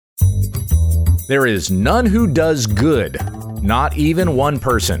There is none who does good, not even one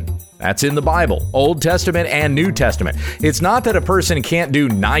person. That's in the Bible, Old Testament and New Testament. It's not that a person can't do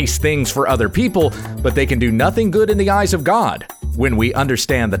nice things for other people, but they can do nothing good in the eyes of God when we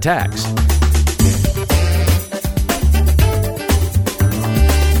understand the text.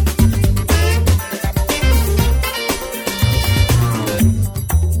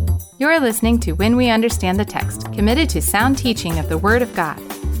 You're listening to When We Understand the Text, committed to sound teaching of the Word of God.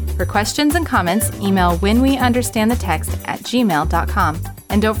 For questions and comments, email whenweunderstandthetext@gmail.com.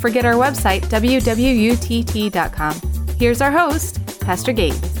 And don't forget our website, www.utt.com. Here's our host, Pastor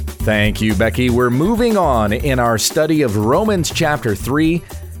Gabe. Thank you, Becky. We're moving on in our study of Romans chapter 3.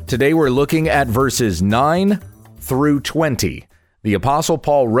 Today we're looking at verses 9 through 20. The Apostle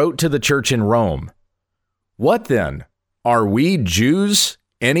Paul wrote to the church in Rome, "What then? Are we Jews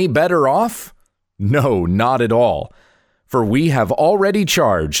any better off? No, not at all. For we have already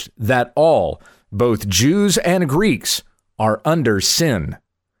charged that all, both Jews and Greeks, are under sin.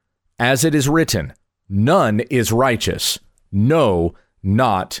 As it is written, none is righteous, no,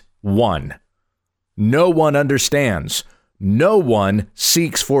 not one. No one understands, no one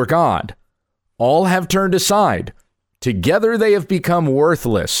seeks for God. All have turned aside, together they have become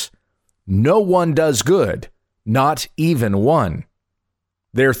worthless. No one does good, not even one.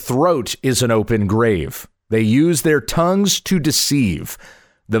 Their throat is an open grave. They use their tongues to deceive.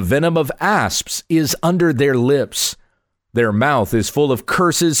 The venom of asps is under their lips. Their mouth is full of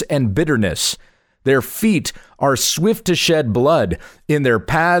curses and bitterness. Their feet are swift to shed blood. In their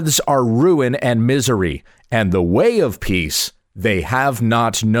paths are ruin and misery, and the way of peace they have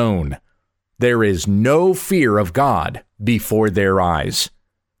not known. There is no fear of God before their eyes."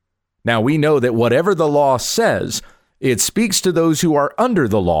 Now we know that whatever the law says, it speaks to those who are under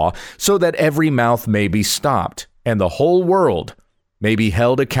the law, so that every mouth may be stopped, and the whole world may be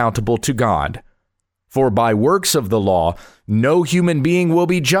held accountable to God. For by works of the law, no human being will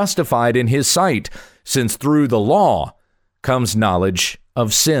be justified in his sight, since through the law comes knowledge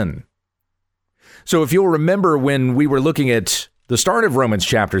of sin. So if you'll remember when we were looking at the start of Romans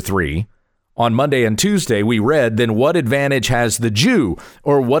chapter 3, on Monday and Tuesday, we read, "Then what advantage has the Jew,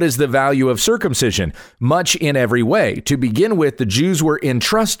 or what is the value of circumcision? Much in every way. To begin with, the Jews were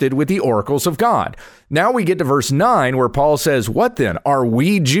entrusted with the oracles of God." Now we get to verse 9, where Paul says, "What then? Are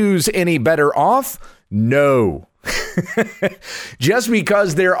we Jews any better off? No." Just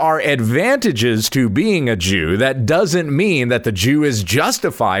because there are advantages to being a Jew, that doesn't mean that the Jew is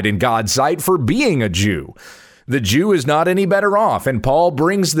justified in God's sight for being a Jew. The Jew is not any better off, and Paul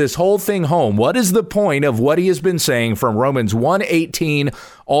brings this whole thing home. What is the point of what he has been saying from Romans 1:18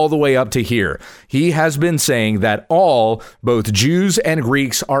 all the way up to here? He has been saying that all, both Jews and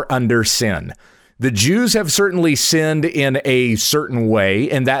Greeks, are under sin. The Jews have certainly sinned in a certain way,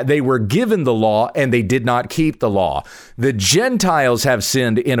 in that they were given the law and they did not keep the law. The Gentiles have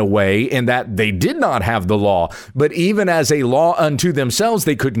sinned in a way in that they did not have the law, but even as a law unto themselves,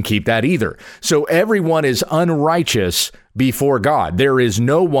 they couldn't keep that either. So everyone is unrighteous before God. There is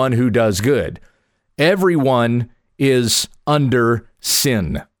no one who does good. Everyone is under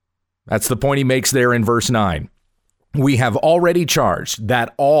sin. That's the point he makes there in verse 9. We have already charged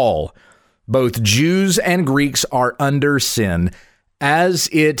that all, both Jews and Greeks, are under sin, as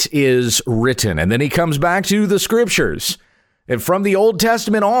it is written. And then he comes back to the scriptures. And from the Old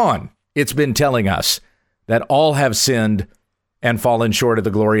Testament on, it's been telling us that all have sinned and fallen short of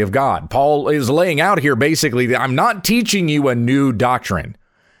the glory of God. Paul is laying out here basically that I'm not teaching you a new doctrine.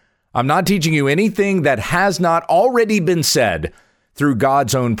 I'm not teaching you anything that has not already been said through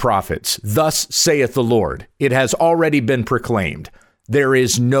God's own prophets. Thus saith the Lord. It has already been proclaimed. There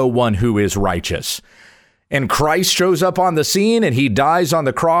is no one who is righteous. And Christ shows up on the scene and he dies on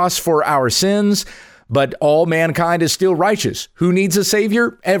the cross for our sins, but all mankind is still righteous. Who needs a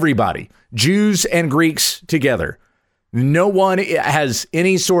savior? Everybody, Jews and Greeks together. No one has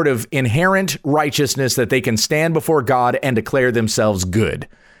any sort of inherent righteousness that they can stand before God and declare themselves good.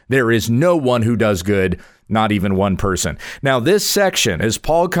 There is no one who does good, not even one person. Now, this section, as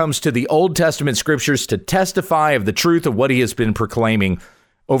Paul comes to the Old Testament scriptures to testify of the truth of what he has been proclaiming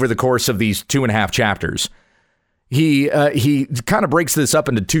over the course of these 2.5 chapters, he kind of breaks this up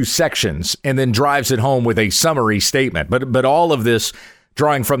into 2 sections and then drives it home with a summary statement. But all of this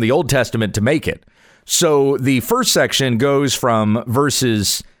drawing from the Old Testament to make it. So the first section goes from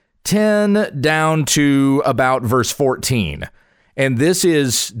verses 10 down to about verse 14. And this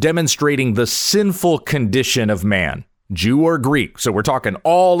is demonstrating the sinful condition of man, Jew or Greek. So we're talking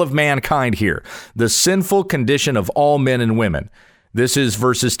all of mankind here, the sinful condition of all men and women. This is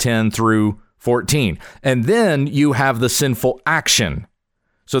verses 10 through 14. And then you have the sinful action.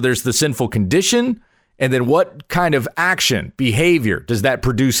 So there's the sinful condition, and then what kind of action, behavior does that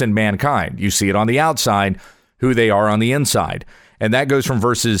produce in mankind? You see it on the outside, who they are on the inside. And that goes from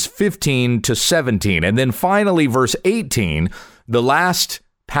verses 15 to 17. And then finally, verse 18, the last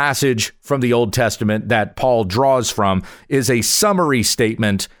passage from the Old Testament that Paul draws from is a summary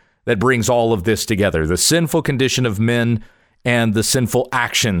statement that brings all of this together. The sinful condition of men and the sinful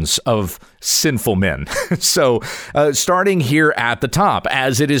actions of sinful men. So starting here at the top,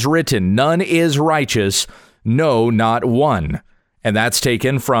 as it is written, none is righteous, no, not one. And that's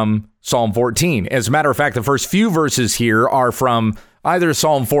taken from Psalm 14. As a matter of fact, the first few verses here are from either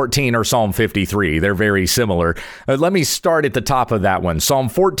Psalm 14 or Psalm 53. They're very similar. Let me start at the top of that one. Psalm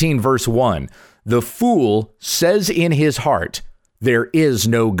 14, verse 1. The fool says in his heart, there is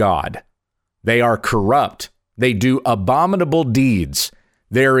no God. They are corrupt. They do abominable deeds.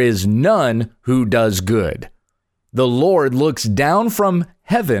 There is none who does good. The Lord looks down from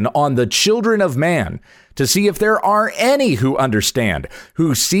heaven on the children of man to see if there are any who understand,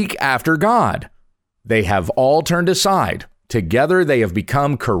 who seek after God. They have all turned aside. Together they have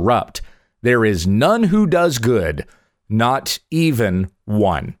become corrupt. There is none who does good, not even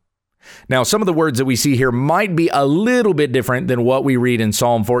one. Now, some of the words that we see here might be a little bit different than what we read in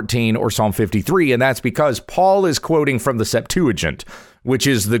Psalm 14 or Psalm 53, and that's because Paul is quoting from the Septuagint, which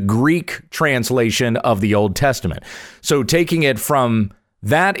is the Greek translation of the Old Testament. So taking it from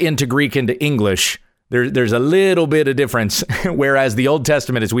that into Greek into English, there's a little bit of difference, whereas the Old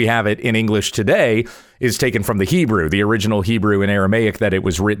Testament as we have it in English today is taken from the Hebrew, the original Hebrew and Aramaic that it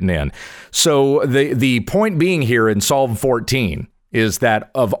was written in. So the point being here in Psalm 14 is that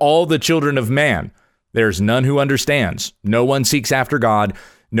of all the children of man, there's none who understands. No one seeks after God.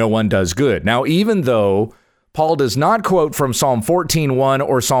 No one does good. Now, even though Paul does not quote from Psalm 14:1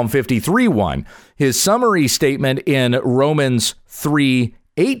 or Psalm 53:1, his summary statement in Romans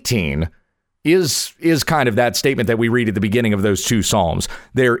 3:18 is kind of that statement that we read at the beginning of those two Psalms.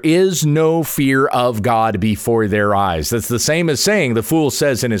 There is no fear of God before their eyes. That's the same as saying the fool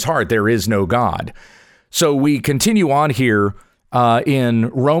says in his heart, there is no God. So we continue on here in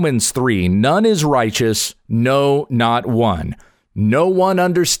Romans 3, none is righteous, no, not one. No one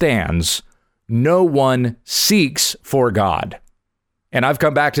understands, no one seeks for God. And I've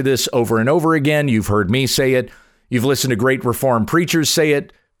come back to this over and over again. You've heard me say it. You've listened to great Reformed preachers say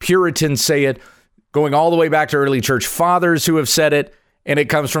it. Puritans say it, going all the way back to early church fathers who have said it. And it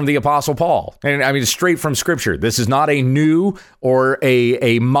comes from the Apostle Paul. And I mean, straight from Scripture. This is not a new or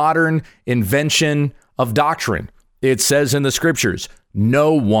a modern invention of doctrine. It says in the Scriptures,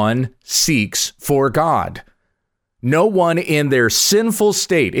 no one seeks for God. No one in their sinful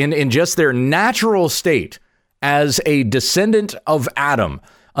state, in just their natural state, as a descendant of Adam,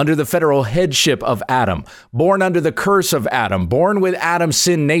 under the federal headship of Adam, born under the curse of Adam, born with Adam's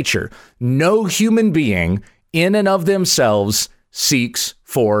sin nature, no human being in and of themselves seeks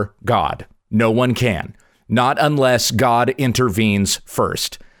for God. No one can, not unless God intervenes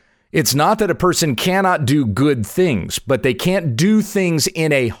first. It's not that a person cannot do good things, but they can't do things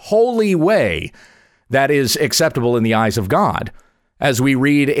in a holy way that is acceptable in the eyes of God. As we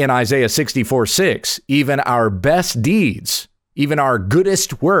read in Isaiah 64:6, even our best deeds, even our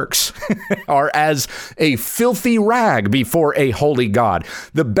goodest works are as a filthy rag before a holy God.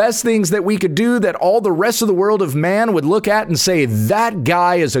 The best things that we could do that all the rest of the world of man would look at and say, that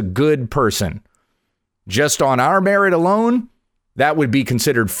guy is a good person. Just on our merit alone, that would be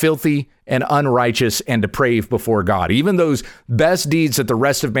considered filthy and unrighteous and depraved before God. Even those best deeds that the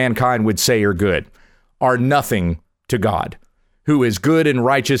rest of mankind would say are good are nothing to God, who is good and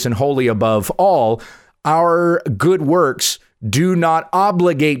righteous and holy above all. Our good works do not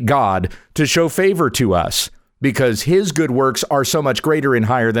obligate God to show favor to us because his good works are so much greater and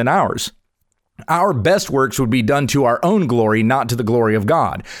higher than ours. Our best works would be done to our own glory, not to the glory of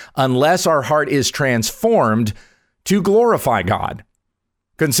God, unless our heart is transformed to glorify God.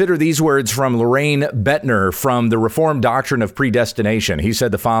 Consider these words from Loraine Bettner from the Reformed Doctrine of Predestination. He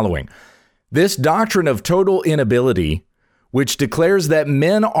said the following: this doctrine of total inability, which declares that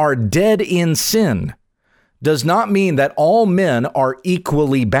men are dead in sin, does not mean that all men are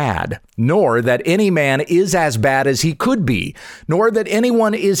equally bad, nor that any man is as bad as he could be, nor that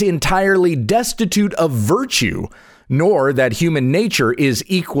anyone is entirely destitute of virtue, nor that human nature is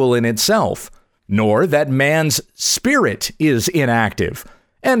equal in itself, nor that man's spirit is inactive,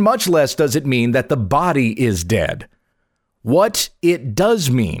 and much less does it mean that the body is dead. What it does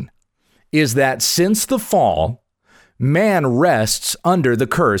mean is that since the fall, man rests under the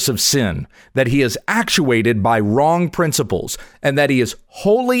curse of sin, that he is actuated by wrong principles, and that he is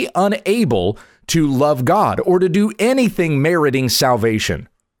wholly unable to love God or to do anything meriting salvation.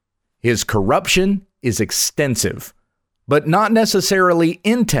 His corruption is extensive, but not necessarily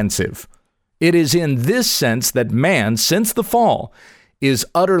intensive. It is in this sense that man, since the fall, is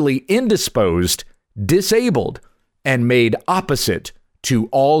utterly indisposed, disabled, and made opposite to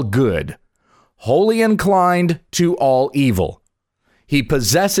all good, wholly inclined to all evil. He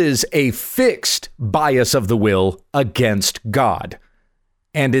possesses a fixed bias of the will against God,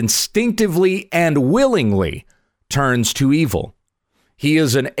 and instinctively and willingly turns to evil. He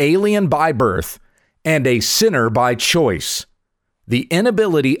is an alien by birth and a sinner by choice. The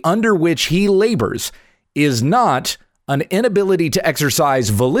inability under which he labors is not an inability to exercise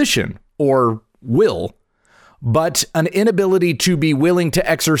volition or will, but an inability to be willing to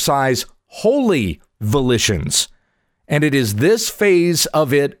exercise holy volitions. And it is this phase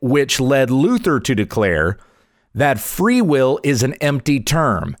of it which led Luther to declare that free will is an empty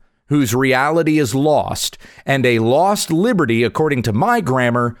term, whose reality is lost, and a lost liberty, according to my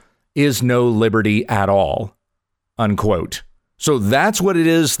grammar, is no liberty at all. Unquote. So that's what it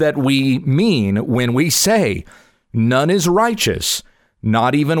is that we mean when we say, none is righteous,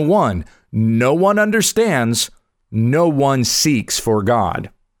 not even one. No one understands, no one seeks for God.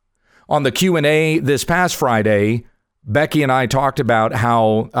 On the Q&A this past Friday, Becky and I talked about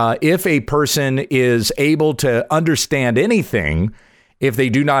how if a person is able to understand anything, if they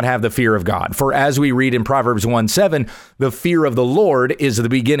do not have the fear of God. For as we read in Proverbs 1:7, the fear of the Lord is the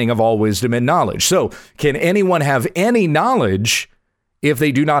beginning of all wisdom and knowledge. So can anyone have any knowledge if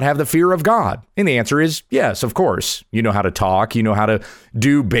they do not have the fear of God? And the answer is yes, of course. You know how to talk. You know how to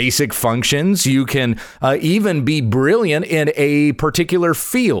do basic functions. You can even be brilliant in a particular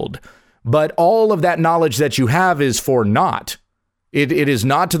field. But all of that knowledge that you have is for naught. It is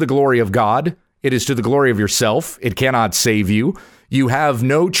not to the glory of God. It is to the glory of yourself. It cannot save you. You have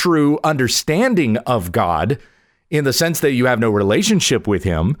no true understanding of God in the sense that you have no relationship with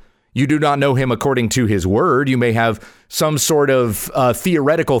him. You do not know him according to his word. You may have some sort of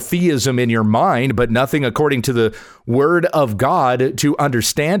theoretical theism in your mind, but nothing according to the word of God to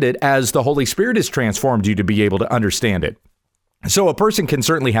understand it as the Holy Spirit has transformed you to be able to understand it. So a person can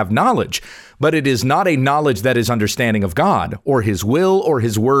certainly have knowledge, but it is not a knowledge that is understanding of God or his will or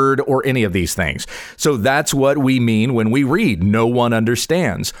his word or any of these things. So that's what we mean when we read, no one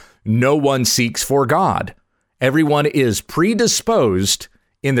understands, no one seeks for God. Everyone is predisposed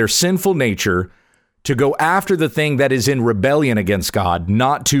in their sinful nature to go after the thing that is in rebellion against God,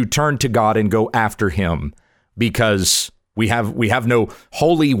 not to turn to God and go after him, because we have no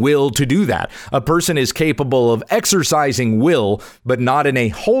holy will to do that. A person is capable of exercising will, but not in a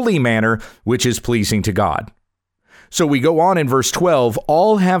holy manner, which is pleasing to God. So we go on in verse 12,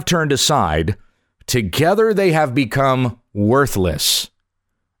 all have turned aside. Together they have become worthless.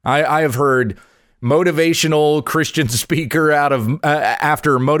 I have heard motivational Christian speaker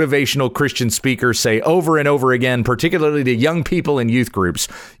after motivational Christian speaker say over and over again, particularly to young people in youth groups,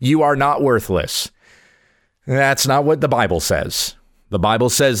 you are not worthless. That's not what the Bible says. The Bible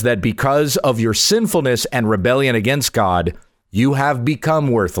says that because of your sinfulness and rebellion against God, you have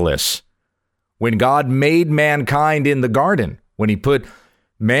become worthless. When God made mankind in the garden, when he put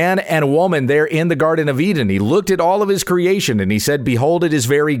man and woman there in the Garden of Eden, he looked at all of his creation and he said, behold, it is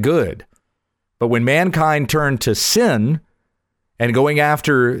very good. But when mankind turned to sin and going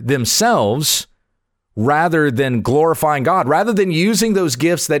after themselves, rather than glorifying God, rather than using those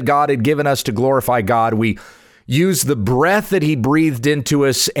gifts that God had given us to glorify God, we used the breath that he breathed into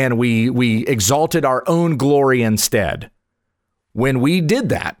us and we exalted our own glory instead. When we did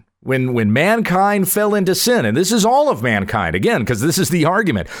that, when mankind fell into sin, and this is all of mankind, again, because this is the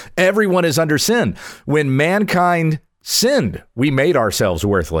argument, everyone is under sin. When mankind sinned, we made ourselves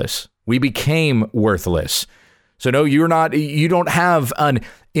worthless. We became worthless. So no, you don't have an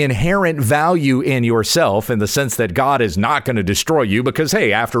inherent value in yourself in the sense that God is not going to destroy you because,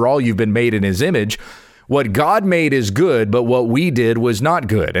 hey, after all, you've been made in his image. What God made is good, but what we did was not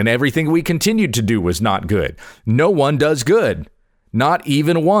good. And everything we continued to do was not good. No one does good, not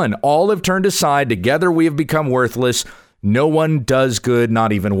even one. All have turned aside. Together we have become worthless. No one does good,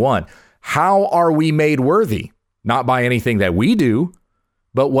 not even one. How are we made worthy? Not by anything that we do,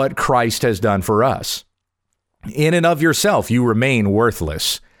 but what Christ has done for us. In and of yourself, you remain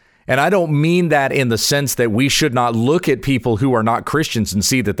worthless. And I don't mean that in the sense that we should not look at people who are not Christians and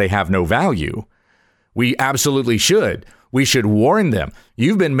see that they have no value. We absolutely should. We should warn them.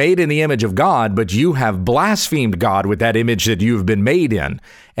 You've been made in the image of God, but you have blasphemed God with that image that you've been made in.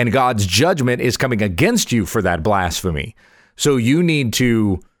 And God's judgment is coming against you for that blasphemy. So you need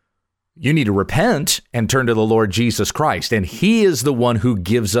to You need to repent and turn to the Lord Jesus Christ, and he is the one who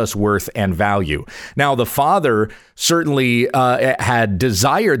gives us worth and value. Now, the Father certainly had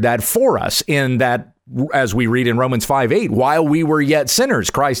desired that for us, in that, as we read in Romans 5:8, while we were yet sinners,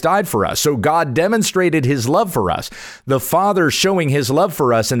 Christ died for us. So God demonstrated his love for us. The Father showing his love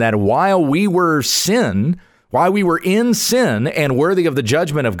for us in that while we were in sin and worthy of the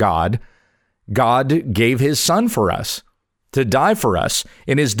judgment of God, God gave his Son for us to die for us.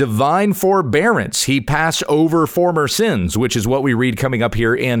 In his divine forbearance, he passed over former sins, which is what we read coming up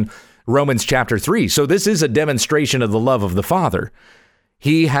here in Romans chapter 3. So this is a demonstration of the love of the Father.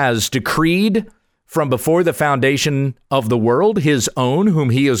 He has decreed from before the foundation of the world his own, whom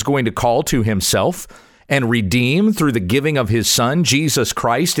he is going to call to himself and redeem through the giving of his Son, Jesus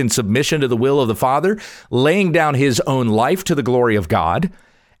Christ, in submission to the will of the Father, laying down his own life to the glory of God.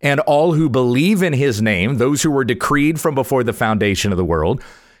 And all who believe in his name, those who were decreed from before the foundation of the world,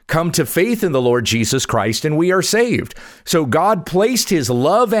 come to faith in the Lord Jesus Christ, and we are saved. So God placed his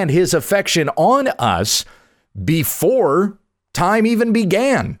love and his affection on us before time even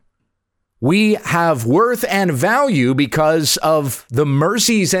began. We have worth and value because of the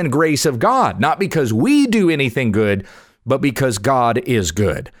mercies and grace of God, not because we do anything good, but because God is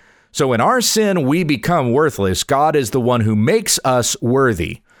good. So in our sin, we become worthless. God is the one who makes us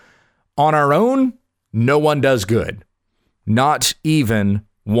worthy. On our own, no one does good, not even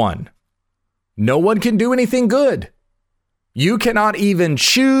one. No one can do anything good. You cannot even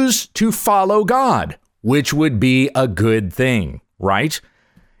choose to follow God, which would be a good thing, right?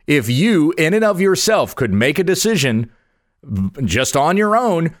 If you, in and of yourself, could make a decision just on your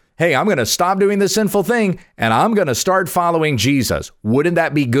own, hey, I'm going to stop doing this sinful thing and I'm going to start following Jesus, wouldn't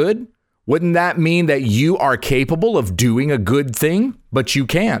that be good? Wouldn't that mean that you are capable of doing a good thing, but you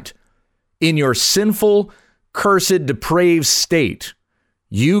can't? In your sinful, cursed, depraved state,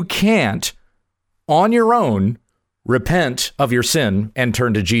 you can't, on your own, repent of your sin and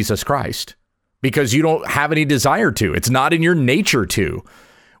turn to Jesus Christ because you don't have any desire to. It's not in your nature to.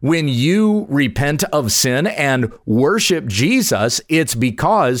 When you repent of sin and worship Jesus, it's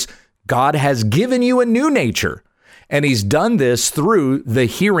because God has given you a new nature. And he's done this through the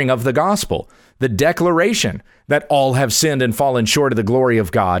hearing of the gospel, the declaration that all have sinned and fallen short of the glory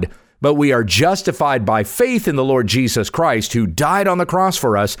of God. But we are justified by faith in the Lord Jesus Christ, who died on the cross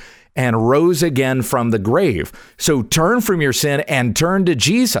for us and rose again from the grave. So turn from your sin and turn to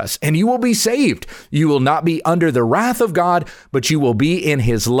Jesus, and you will be saved. You will not be under the wrath of God, but you will be in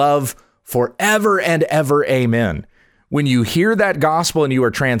his love forever and ever. Amen. When you hear that gospel and you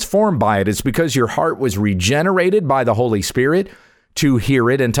are transformed by it, it's because your heart was regenerated by the Holy Spirit to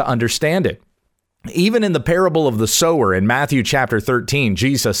hear it and to understand it. Even in the parable of the sower in Matthew chapter 13,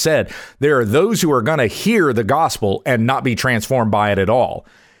 Jesus said, there are those who are going to hear the gospel and not be transformed by it at all.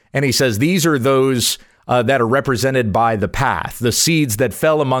 And he says, these are those that are represented by the path, the seeds that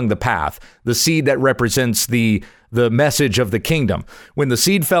fell among the path, the seed that represents the message of the kingdom. When the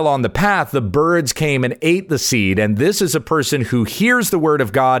seed fell on the path, the birds came and ate the seed. And this is a person who hears the word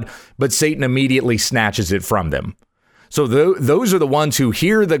of God, but Satan immediately snatches it from them. So those are the ones who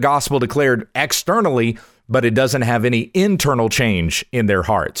hear the gospel declared externally, but it doesn't have any internal change in their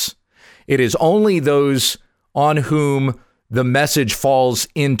hearts. It is only those on whom the message falls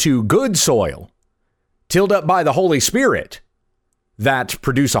into good soil, tilled up by the Holy Spirit, that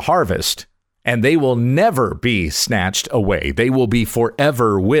produce a harvest, and they will never be snatched away. They will be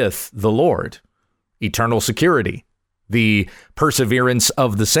forever with the Lord. Eternal security, the perseverance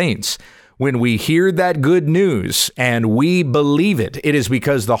of the saints. When we hear that good news and we believe it, it is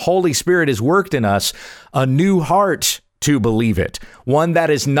because the Holy Spirit has worked in us a new heart to believe it, one that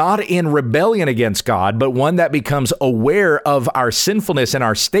is not in rebellion against God, but one that becomes aware of our sinfulness and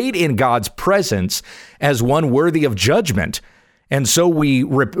our state in God's presence as one worthy of judgment. And so we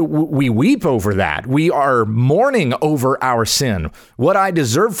weep over that. We are mourning over our sin. What I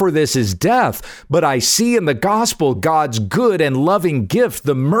deserve for this is death, but I see in the gospel God's good and loving gift,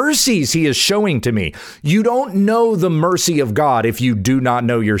 the mercies he is showing to me. You don't know the mercy of God if you do not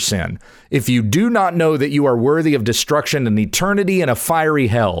know your sin. If you do not know that you are worthy of destruction and eternity in a fiery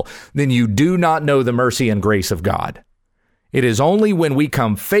hell, then you do not know the mercy and grace of God. It is only when we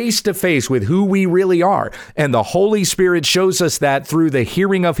come face to face with who we really are, and the Holy Spirit shows us that through the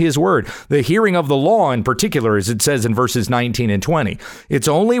hearing of his word, the hearing of the law in particular, as it says in verses 19 and 20. It's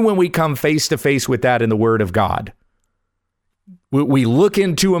only when we come face to face with that in the word of God. We look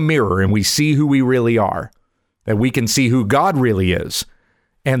into a mirror and we see who we really are, that we can see who God really is,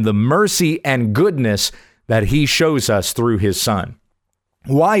 and the mercy and goodness that he shows us through his Son.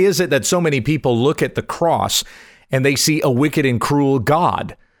 Why is it that so many people look at the cross and they see a wicked and cruel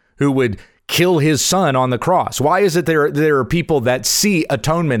God who would kill his son on the cross? Why is it there are people that see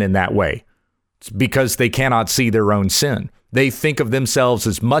atonement in that way? It's because they cannot see their own sin. They think of themselves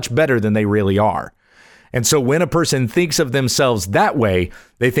as much better than they really are. And so when a person thinks of themselves that way,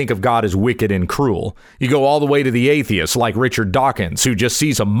 they think of God as wicked and cruel. You go all the way to the atheists like Richard Dawkins, who just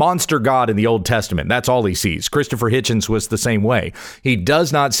sees a monster God in the Old Testament. That's all he sees. Christopher Hitchens was the same way. He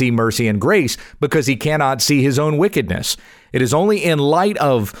does not see mercy and grace because he cannot see his own wickedness. It is only in light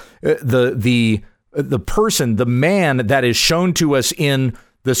of the person, the man that is shown to us in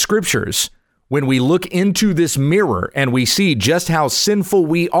the scriptures, when we look into this mirror and we see just how sinful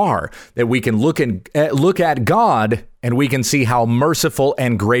we are, that we can look at God and we can see how merciful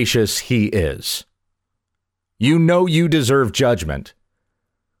and gracious he is. You know you deserve judgment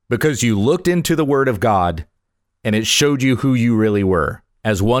because you looked into the Word of God and it showed you who you really were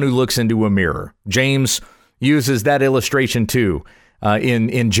as one who looks into a mirror. James uses that illustration too.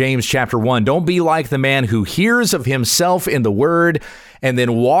 In James chapter 1, don't be like the man who hears of himself in the word and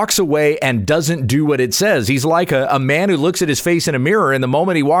then walks away and doesn't do what it says. He's like a man who looks at his face in a mirror, and the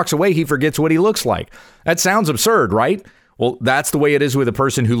moment he walks away, he forgets what he looks like. That sounds absurd, right? Well, that's the way it is with a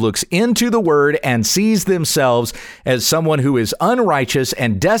person who looks into the word and sees themselves as someone who is unrighteous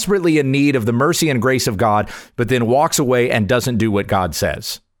and desperately in need of the mercy and grace of God, but then walks away and doesn't do what God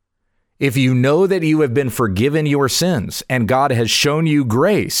says. If you know that you have been forgiven your sins and God has shown you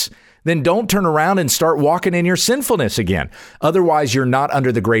grace, then don't turn around and start walking in your sinfulness again. Otherwise, you're not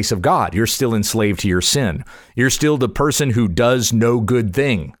under the grace of God. You're still enslaved to your sin. You're still the person who does no good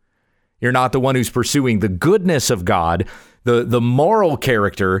thing. You're not the one who's pursuing the goodness of God, the moral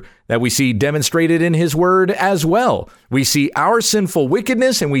character that we see demonstrated in his word as well. We see our sinful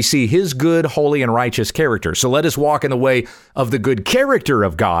wickedness and we see his good, holy, and righteous character. So let us walk in the way of the good character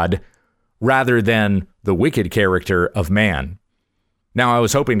of God rather than the wicked character of man. Now, I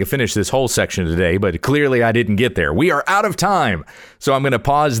was hoping to finish this whole section today, but clearly I didn't get there. We are out of time. So I'm going to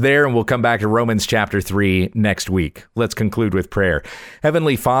pause there and we'll come back to Romans chapter 3 next week. Let's conclude with prayer.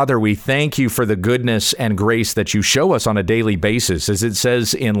 Heavenly Father, we thank you for the goodness and grace that you show us on a daily basis. As it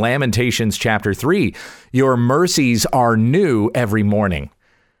says in Lamentations chapter 3, your mercies are new every morning.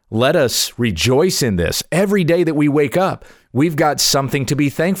 Let us rejoice in this. Every day that we wake up, we've got something to be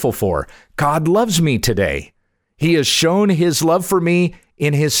thankful for. God loves me today. He has shown his love for me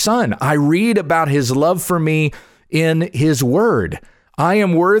in his Son. I read about his love for me in his word. I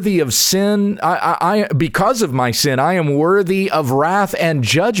am worthy of sin. Because of my sin, I am worthy of wrath and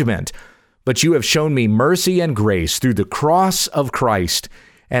judgment. But you have shown me mercy and grace through the cross of Christ,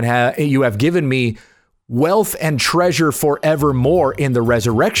 and you have given me wealth and treasure forevermore in the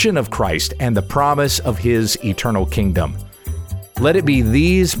resurrection of Christ and the promise of his eternal kingdom. Let it be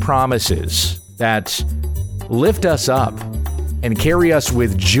these promises that lift us up and carry us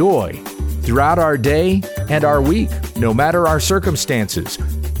with joy throughout our day and our week, no matter our circumstances.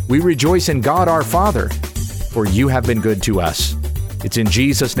 We rejoice in God our Father, for you have been good to us. It's in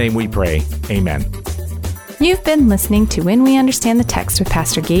Jesus' name we pray. Amen. You've been listening to When We Understand the Text with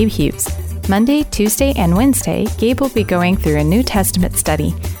Pastor Gabe Hughes. Monday, Tuesday, and Wednesday, Gabe will be going through a New Testament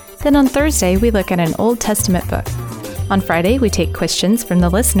study. Then on Thursday, we look at an Old Testament book. On Friday, we take questions from the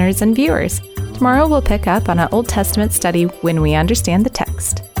listeners and viewers. Tomorrow, we'll pick up on an Old Testament study when we understand the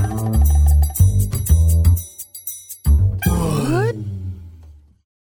text.